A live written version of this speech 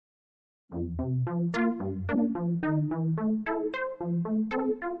Hey,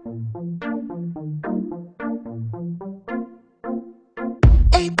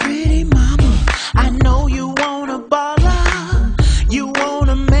 pretty mama, I know you want a baller. You want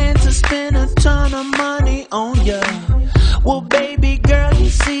a man to spend a ton of money on ya. Well, baby girl, you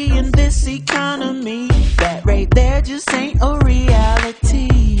see in this economy, that right there just ain't a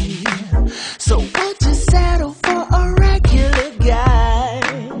reality. So would you settle for a regular guy?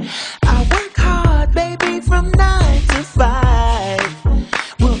 I work hard, baby, from 9 to 5.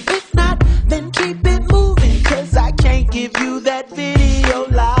 Well, if not, then keep it moving, 'cause I can't give you that video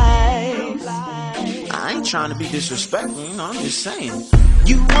life. I ain't trying to be disrespectful, you know, I'm just saying.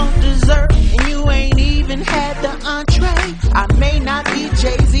 You want dessert and you ain't even had the entree. I may not be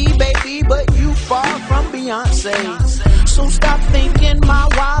Jay-Z, baby, but you far from Beyonce. So stop thinking my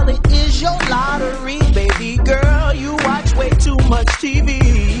wallet is your lottery, baby girl. You watch way too much TV.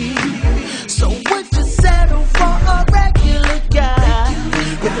 So would you settle for a regular guy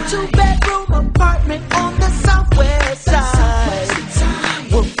with a 2-bedroom apartment on the southwest side?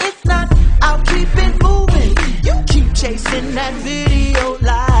 Well, if not, I'll keep it moving. You keep chasing that video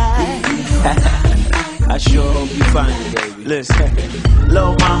life. I sure hope you find it, baby. Listen,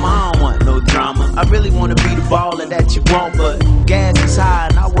 little mama, I don't want no drama. I really wanna be the baller that you want, but gas is high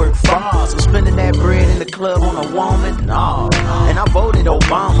and I work far. So spending that bread in the club on a woman, nah. And I voted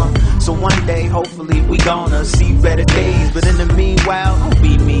Obama. So one day, hopefully, we gonna see better days. But in the meanwhile, don't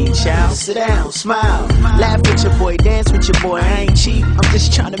be mean, child. Sit down, smile, laugh with your boy, dance with your boy. I ain't cheap, I'm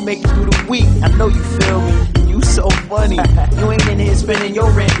just trying to make it through the week. I know you feel me, you so funny. You ain't in here spending your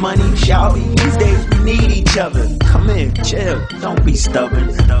rent money, shawty. These days we need each other. Come in, chill, don't be stubborn.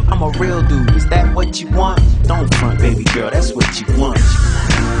 I'm a real dude, is that what you want? Don't front, baby girl, that's what you want.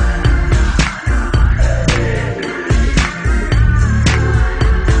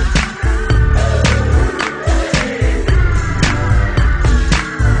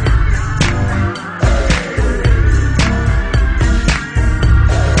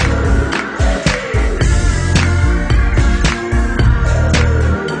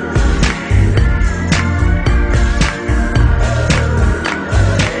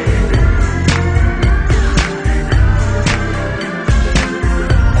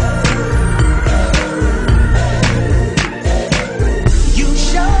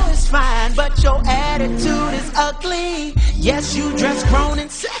 But your attitude is ugly. Yes, you dress grown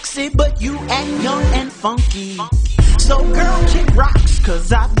and sexy, but you act young and funky. So girl, kick rocks,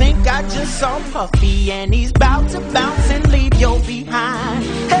 'cause I think I just saw Puffy, and he's bout to bounce and leave you behind.